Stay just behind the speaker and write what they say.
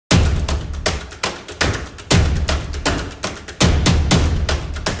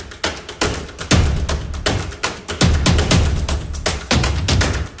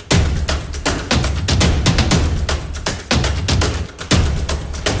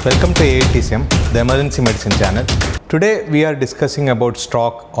Welcome to AATCM, the emergency medicine channel. Today we are discussing about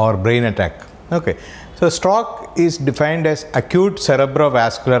stroke or brain attack. Okay, so stroke is defined as acute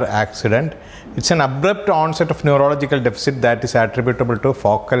cerebrovascular accident. It's an abrupt onset of neurological deficit that is attributable to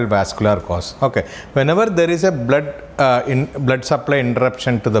focal vascular cause. Okay, whenever there is a blood supply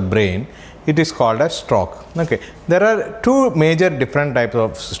interruption to the brain, it is called a stroke. Okay, there are two major different types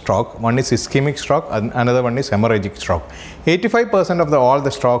of stroke. One is ischemic stroke and another one is hemorrhagic stroke. 85% of all the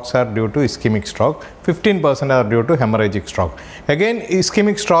strokes are due to ischemic stroke, 15% are due to hemorrhagic stroke. Again,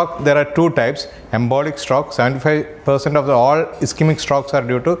 ischemic stroke, there are two types. Embolic stroke, 75% of all ischemic strokes are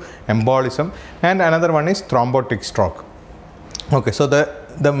due to embolism, and another one is thrombotic stroke. Okay, so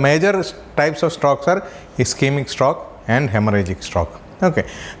the major types of strokes are ischemic stroke and hemorrhagic stroke. Okay,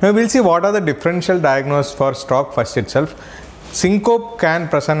 now we will see what are the differential diagnosis for stroke first itself. Syncope can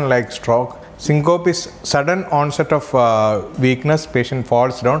present like stroke. Syncope is sudden onset of weakness, patient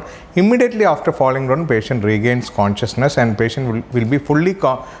falls down. Immediately after falling down, patient regains consciousness and patient will be fully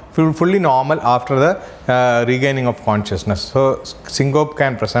normal after the regaining of consciousness. So, syncope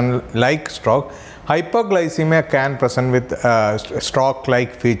can present like stroke. Hypoglycemia can present with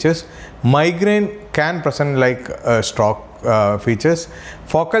stroke-like features. Migraine can present like stroke features.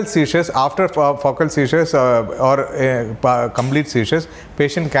 Focal seizures, after focal seizures or complete seizures,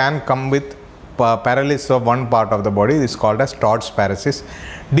 patient can come with paralysis of one part of the body. This is called as Todd's paralysis.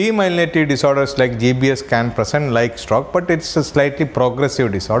 Demyelinative disorders like GBS can present like stroke, but it's a slightly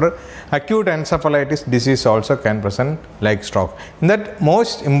progressive disorder. Acute encephalitis disease also can present like stroke. In that,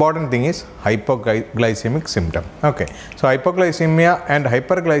 most important thing is hypoglycemic symptom. Okay, so hypoglycemia and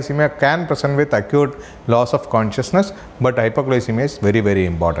hyperglycemia can present with acute loss of consciousness, but hypoglycemia is very, very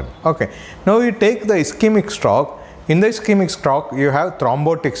important. Okay, now you take the ischemic stroke. In the ischemic stroke, you have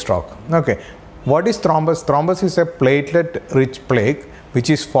thrombotic stroke. Okay, what is thrombus? Thrombus is a platelet-rich plaque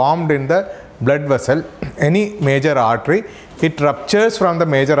which is formed in the blood vessel, any major artery. It ruptures from the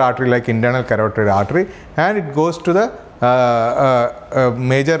major artery like internal carotid artery, and it goes to the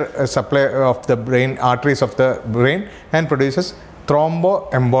major supply of the brain, arteries of the brain, and produces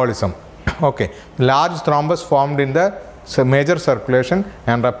thromboembolism. Okay, large thrombus formed in the major circulation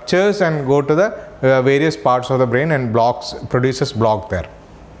and ruptures and go to the various parts of the brain and produces block there.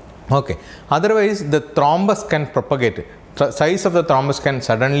 Okay, otherwise the thrombus can propagate. Size of the thrombus can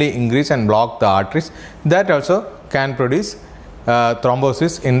suddenly increase and block the arteries. That also can produce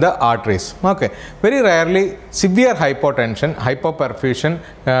thrombosis in the arteries. Okay, very rarely severe hypotension, hypoperfusion,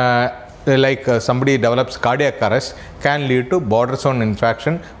 like somebody develops cardiac arrest, can lead to border zone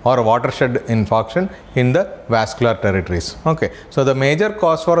infection or watershed infarction in the vascular territories. Okay, so the major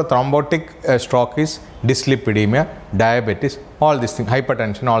cause for a thrombotic stroke is dyslipidemia, diabetes, all these things,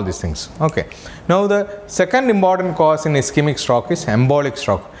 hypertension, all these things. Okay, now the second important cause in ischemic stroke is embolic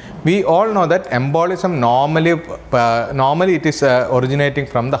stroke. We all know that embolism normally it is originating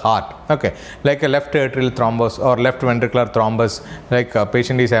from the heart. Okay, like a left atrial thrombus or left ventricular thrombus, like a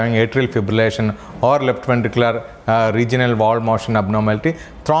patient is having atrial fibrillation or left ventricular regional wall motion abnormality.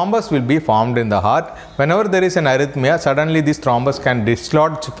 Thrombus will be formed in the heart. Whenever there is an arrhythmia, suddenly this thrombus can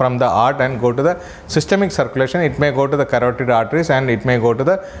dislodge from the heart and go to the systemic circulation. It may go to the carotid arteries and it may go to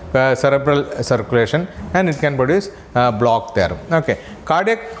the cerebral circulation, and it can produce block there. Okay,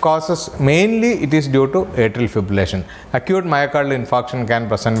 cardiac causes, mainly it is due to atrial fibrillation. Acute myocardial infarction can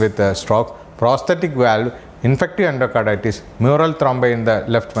present with stroke. Prosthetic valve, infective endocarditis, mural thrombi in the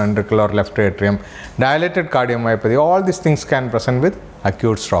left ventricle or left atrium, dilated cardiomyopathy, all these things can present with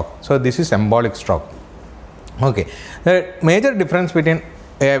acute stroke. So this is embolic stroke. Okay, the major difference between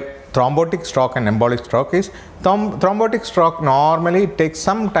a thrombotic stroke and embolic stroke is thrombotic stroke normally takes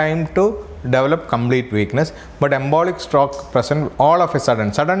some time to develop complete weakness, but embolic stroke present all of a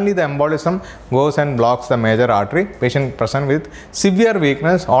sudden. Suddenly the embolism goes and blocks the major artery, patient present with severe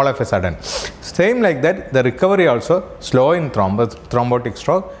weakness all of a sudden. Same like that, the recovery also slow in thrombotic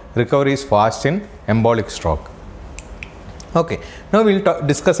stroke, recovery is fast in embolic stroke. Okay, now we will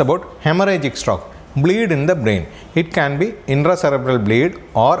discuss about hemorrhagic stroke. Bleed in the brain. It can be intracerebral bleed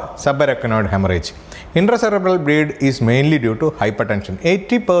or subarachnoid hemorrhage. Intracerebral bleed is mainly due to hypertension.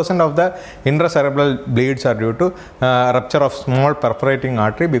 80% of the intracerebral bleeds are due to rupture of small perforating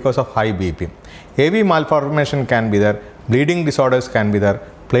artery because of high BP. AV malformation can be there, bleeding disorders can be there,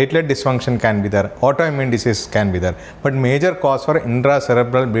 platelet dysfunction can be there, autoimmune disease can be there, but major cause for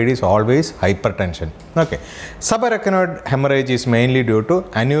intracerebral bleed is always hypertension. Okay, subarachnoid hemorrhage is mainly due to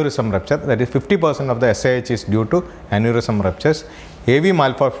aneurysm rupture, that is 50% of the SAH is due to aneurysm ruptures. AV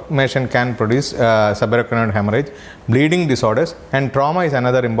malformation can produce subarachnoid hemorrhage, bleeding disorders, and trauma is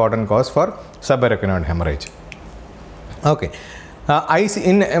another important cause for subarachnoid hemorrhage. Okay.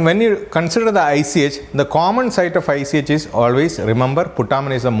 When you consider the ICH, the common site of ICH is always, remember,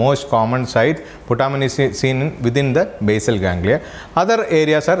 putamen is the most common site. Putamen is seen within the basal ganglia. Other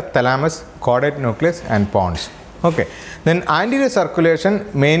areas are thalamus, caudate nucleus and pons. Okay. Then anterior circulation,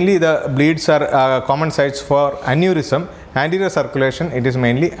 mainly the bleeds are common sites for aneurysm. Anterior circulation, it is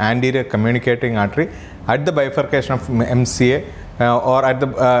mainly anterior communicating artery at the bifurcation of MCA or at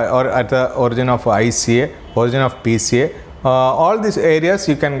the origin of ICA, origin of PCA. All these areas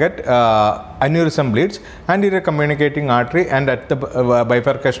you can get aneurysm bleeds. Anterior communicating artery and at the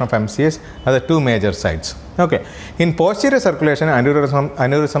bifurcation of MCS are the two major sites. Okay. In posterior circulation,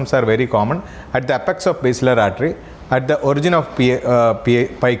 aneurysms are very common at the apex of basilar artery, at the origin of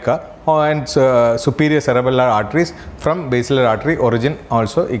pica and superior cerebellar arteries. From basilar artery origin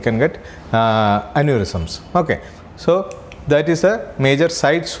also you can get aneurysms. Okay. So that is a major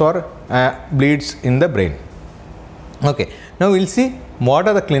sites for bleeds in the brain. Okay. Now we will see what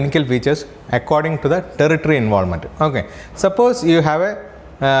are the clinical features according to the territory involvement. Okay. Suppose you have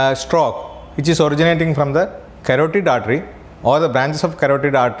a stroke which is originating from the carotid artery or the branches of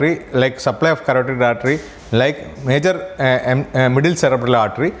carotid artery, like supply of carotid artery, like major middle cerebral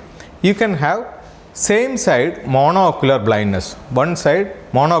artery. You can have same side monocular blindness. One side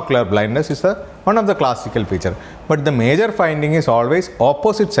monocular blindness is one of the classical feature. But the major finding is always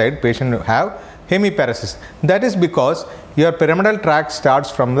opposite side patient have hemiparesis. That is because your pyramidal tract starts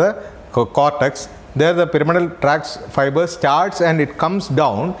from the cortex. There the pyramidal tract fiber starts and it comes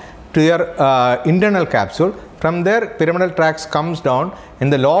down to your internal capsule. From there pyramidal tract comes down in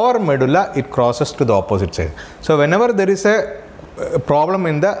the lower medulla, it crosses to the opposite side. So whenever there is a problem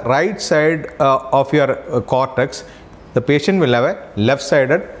in the right side of your cortex, the patient will have a left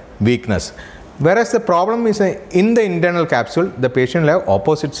sided weakness. Whereas the problem is in the internal capsule, the patient will have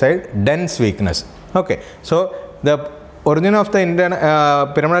opposite side dense weakness. Okay. So the origin of the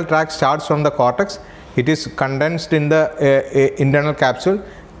pyramidal tract starts from the cortex. It is condensed in the internal capsule,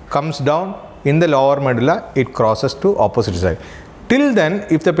 comes down in the lower medulla, it crosses to opposite side. Till then,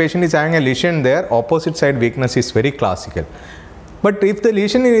 if the patient is having a lesion there, opposite side weakness is very classical. But if the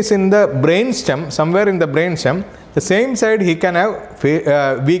lesion is in the brain stem, somewhere in the brain stem, the same side he can have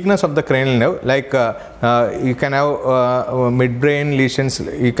weakness of the cranial nerve, like you can have midbrain lesions,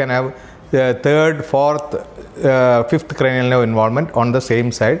 you can have third, fourth, fifth cranial nerve involvement on the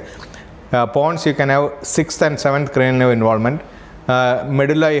same side. Pons you can have sixth and seventh cranial nerve involvement.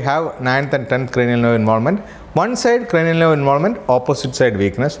 Medulla you have 9th and 10th cranial nerve involvement. One side cranial nerve involvement, opposite side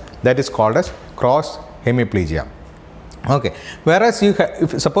weakness, that is called as cross hemiplegia. Okay. Whereas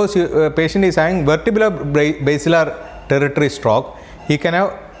if suppose patient is having vertebral basilar territory stroke, he can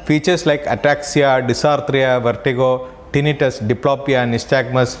have features like ataxia, dysarthria, vertigo, tinnitus, diplopia,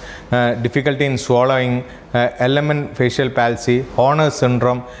 nystagmus, difficulty in swallowing, element facial palsy, Horner's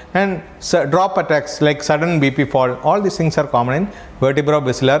syndrome, and drop attacks like sudden BP fall. All these things are common in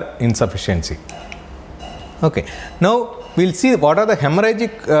vertebrobasilar insufficiency. Okay. Now we will see what are the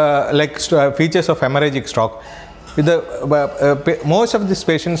hemorrhagic features of hemorrhagic stroke. Most of these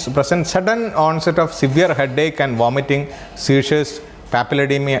patients present sudden onset of severe headache and vomiting, seizures,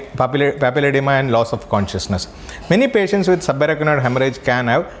 papilledema and loss of consciousness. Many patients with subarachnoid hemorrhage can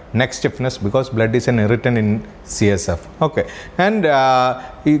have neck stiffness because blood is an irritant in CSF. Okay. And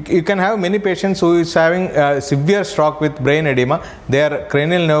you can have many patients who is having severe stroke with brain edema. Their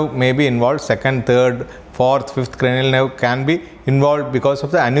cranial nerve may be involved, second, third, fourth, fifth cranial nerve can be involved because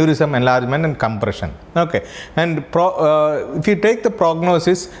of the aneurysm enlargement and compression. Okay. And if you take the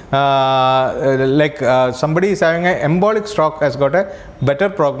prognosis, somebody is having an embolic stroke has got a better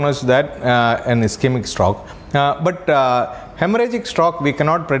prognosis than an ischemic stroke. But hemorrhagic stroke we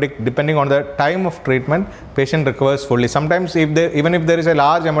cannot predict. Depending on the time of treatment, patient recovers fully. Sometimes even if there is a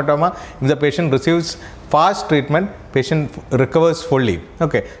large hematoma, if the patient receives fast treatment, patient recovers fully.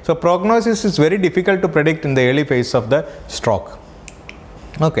 Okay. So prognosis is very difficult to predict in the early phase of the stroke.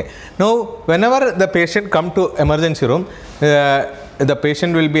 Okay. Now whenever the patient come to emergency room, the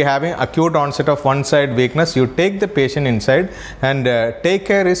patient will be having acute onset of one side weakness. You take the patient inside and take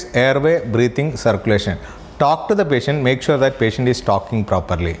care his airway, breathing, circulation. Talk to the patient, make sure that patient is talking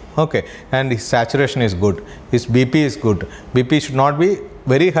properly. Okay. And his saturation is good, his BP is good. BP should not be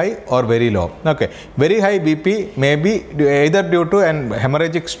very high or very low. Okay. Very high BP may be either due to an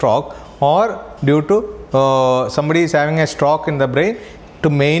hemorrhagic stroke or due to somebody is having a stroke in the brain. To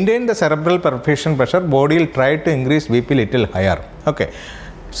maintain the cerebral perfusion pressure, body will try to increase BP little higher. Okay.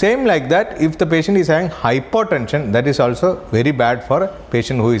 Same like that, if the patient is having hypotension, that is also very bad for a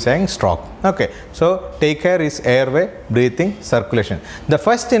patient who is having stroke. Okay, so take care is airway, breathing, circulation. The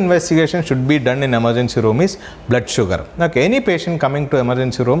first investigation should be done in emergency room is blood sugar. Okay, any patient coming to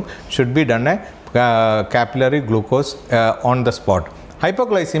emergency room should be done a capillary glucose on the spot.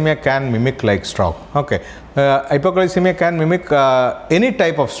 Hypoglycemia can mimic like stroke. Okay, hypoglycemia can mimic any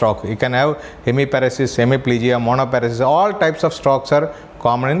type of stroke. You can have hemiparesis, hemiplegia, monoparesis. All types of strokes are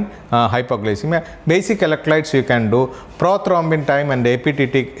common in hypoglycemia. Basic electrolytes you can do. Prothrombin time and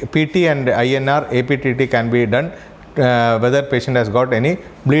APTT, PT and INR, APTT can be done. Whether patient has got any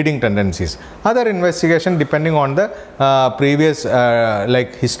bleeding tendencies. Other investigation depending on the previous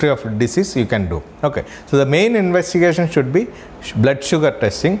like history of disease you can do. Okay, so the main investigation should be blood sugar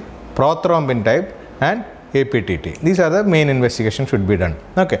testing, prothrombin type and APTT. These are the main investigation should be done.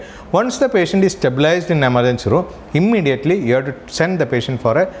 Okay, once the patient is stabilized in emergency room, immediately you have to send the patient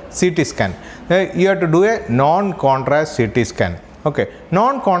for a CT scan. You have to do a non-contrast CT scan. Okay,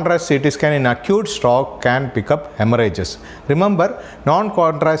 non-contrast CT scan in acute stroke can pick up hemorrhages. Remember,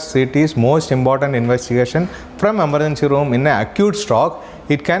 non-contrast CT is most important investigation from emergency room in an acute stroke.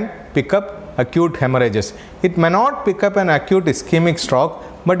 It can pick up acute hemorrhages. It may not pick up an acute ischemic stroke,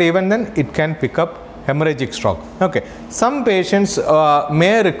 but even then it can pick up hemorrhagic stroke. Okay, some patients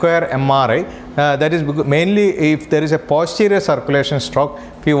may require MRI. That is mainly if there is a posterior circulation stroke.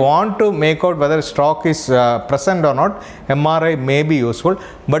 If you want to make out whether stroke is present or not, MRI may be useful,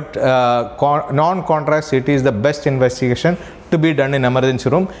 but non-contrast CT is the best investigation to be done in emergency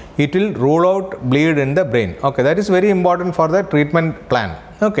room. It will rule out bleed in the brain. Okay, that is very important for the treatment plan.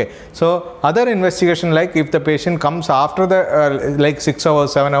 Okay, so other investigation, like if the patient comes after the like 6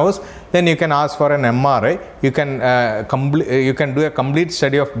 hours, 7 hours, then you can ask for an MRI. You can do a complete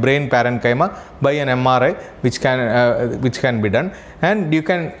study of brain parenchyma by an MRI, which can be done, and you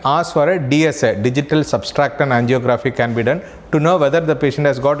can ask for a DSA, digital subtractant angiography, can be done to know whether the patient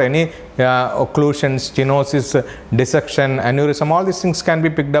has got any occlusion, stenosis, dissection, aneurysm. All these things can be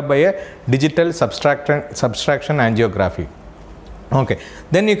picked up by a digital subtraction angiography. Okay,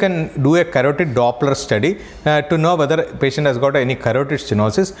 then you can do a carotid Doppler study to know whether patient has got any carotid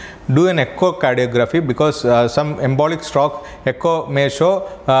stenosis. Do an echocardiography, because some embolic stroke echo may show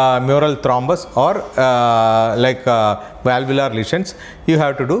mural thrombus or valvular lesions. You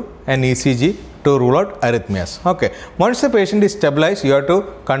have to do an ECG to rule out arrhythmias. Okay, once the patient is stabilized, you have to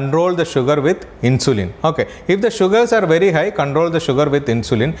control the sugar with insulin. Okay, if the sugars are very high, control the sugar with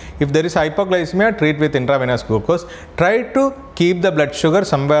insulin. If there is hypoglycemia, treat with intravenous glucose. Try to keep the blood sugar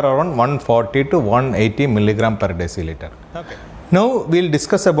somewhere around 140 to 180 milligram per deciliter. Okay, now we will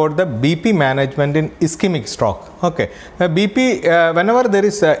discuss about the BP management in ischemic stroke. Okay, BP, whenever there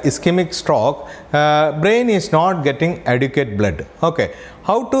is a ischemic stroke, brain is not getting adequate blood. Okay,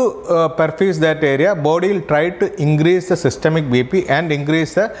 how to perfuse that area? Body will try to increase the systemic BP and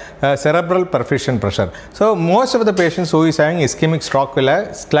increase the cerebral perfusion pressure. So most of the patients who is having ischemic stroke will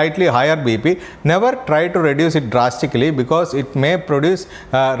have slightly higher BP. Never try to reduce it drastically, because it may produce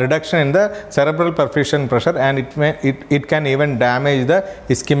reduction in the cerebral perfusion pressure, and it can even damage the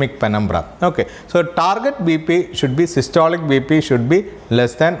ischemic penumbra. Okay, so target BP should be, systolic BP should be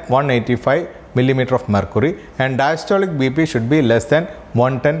less than 185 millimeter of mercury, and diastolic BP should be less than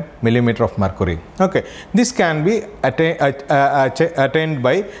 110 millimeter of mercury. Okay, this can be attained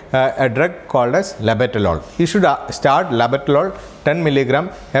by a drug called as labetalol. You should start labetalol 10 milligram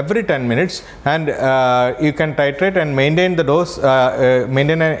every 10 minutes, and you can titrate and maintain the dose,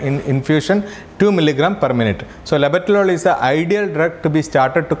 maintain an infusion 2 milligram per minute. So labetalol is the ideal drug to be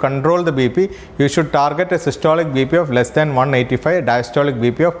started to control the BP. You should target a systolic BP of less than 185, diastolic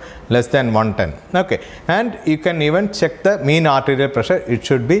BP of less than 110. Okay, and you can even check the mean arterial pressure. It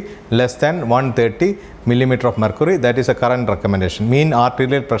should be less than 130 millimeter of mercury. That is a current recommendation. Mean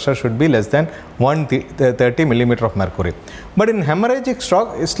arterial pressure should be less than 130 millimeter of mercury. But in hemorrhagic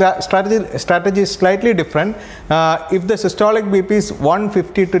stroke, strategy is slightly different. If the systolic BP is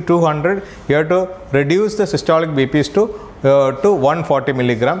 150 to 200, you have to reduce the systolic BPs to 140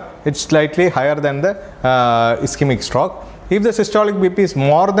 milligram. It's slightly higher than the ischemic stroke. If the systolic BP is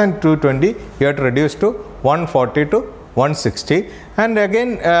more than 220, you have to reduce to 140 to 160, and again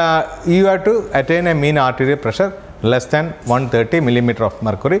you have to attain a mean arterial pressure less than 130 millimeter of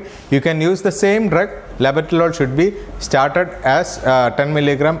mercury. You can use the same drug. Labetalol should be started as 10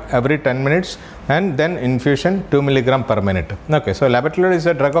 milligram every 10 minutes, and then infusion 2 milligram per minute. Okay, so labetalol is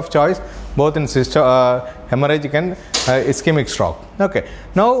a drug of choice both in hemorrhagic and ischemic stroke. Okay,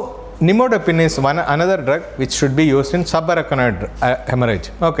 now nimodipine is another drug which should be used in subarachnoid hemorrhage.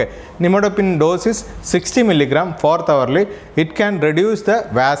 Okay, nimodipine dose is 60 mg fourth hourly. It can reduce the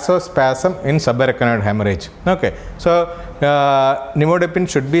vasospasm in subarachnoid hemorrhage. Okay, so nimodipine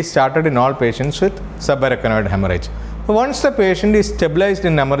should be started in all patients with subarachnoid hemorrhage. Once the patient is stabilized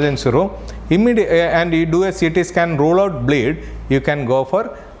in emergency room, and you do a CT scan, rule out bleed, you can go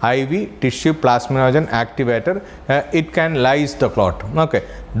for IV tissue plasminogen activator. It can lyse the clot. Okay,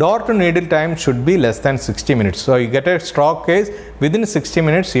 door to needle time should be less than 60 minutes. So you get a stroke case, within 60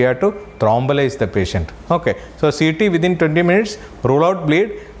 minutes you have to thrombolize the patient. Okay, so CT within 20 minutes, rule out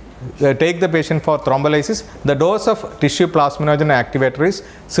bleed, take the patient for thrombolysis. The dose of tissue plasminogen activator is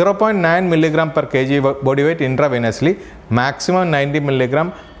 0.9 mg per kg body weight intravenously, maximum 90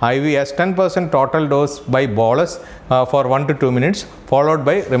 mg IV as 10% total dose by bolus for 1 to 2 minutes, followed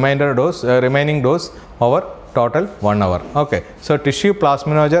by remaining dose over total 1 hour. Okay, so tissue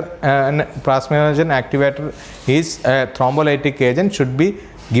plasminogen activator is a thrombolytic agent, should be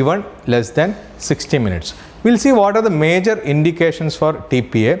given less than 60 minutes. We will see what are the major indications for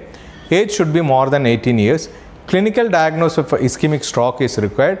TPA. Age should be more than 18 years. Clinical diagnosis of ischemic stroke is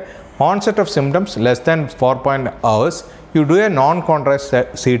required. Onset of symptoms less than 4.0 hours. You do a non-contrast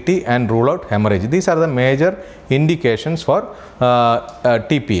CT and rule out hemorrhage. These are the major indications for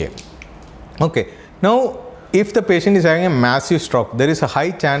TPA. Okay. Now, if the patient is having a massive stroke, there is a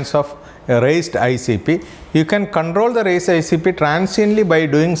high chance of raised ICP. You can control the raised ICP transiently by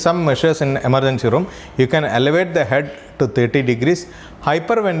doing some measures in emergency room. You can elevate the head to 30 degrees.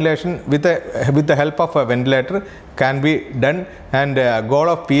 Hyperventilation with the help of a ventilator can be done, and goal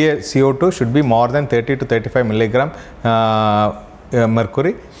of PaCO2 should be more than 30 to 35 milligram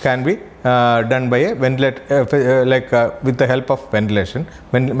mercury can be done by a ventilator, with the help of ventilation,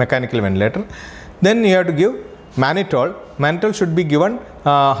 mechanical ventilator. Then you have to give mannitol. Mannitol should be given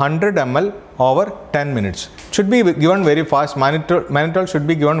 100 ml over 10 minutes. Should be given very fast. Mannitol should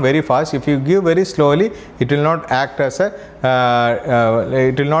be given very fast. If you give very slowly, it will not act as a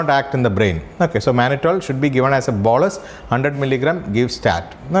it will not act in the brain. Okay, so mannitol should be given as a bolus. 100 milligram gives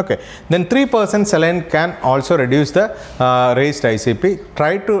stat. Okay, then 3% saline can also reduce the raised ICP.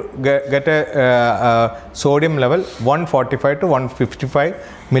 Try to get a sodium level 145 to 155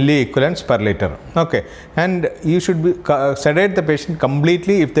 milliequivalents per liter. Okay, and you should be sedate the patient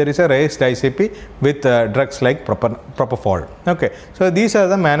completely if there is a raised ICP with drugs like propofol. Okay, so these are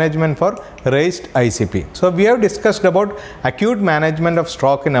the management for raised ICP. So we have discussed about acute management of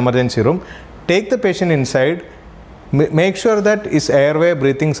stroke in emergency room. Take the patient inside, make sure that his airway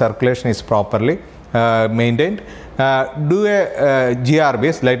breathing circulation is properly maintained. Do a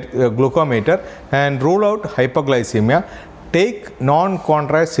GRBS like glucometer and rule out hypoglycemia. Take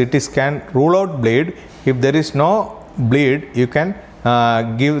non-contrast CT scan, rule out bleed. If there is no bleed, you can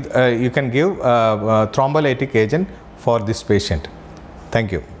give thrombolytic agent for this patient.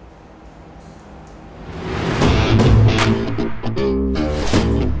 Thank you.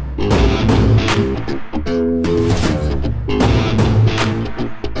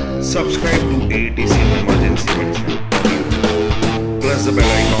 Subscribe to ATC Emergency Medicine. Press the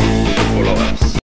bell icon to follow us.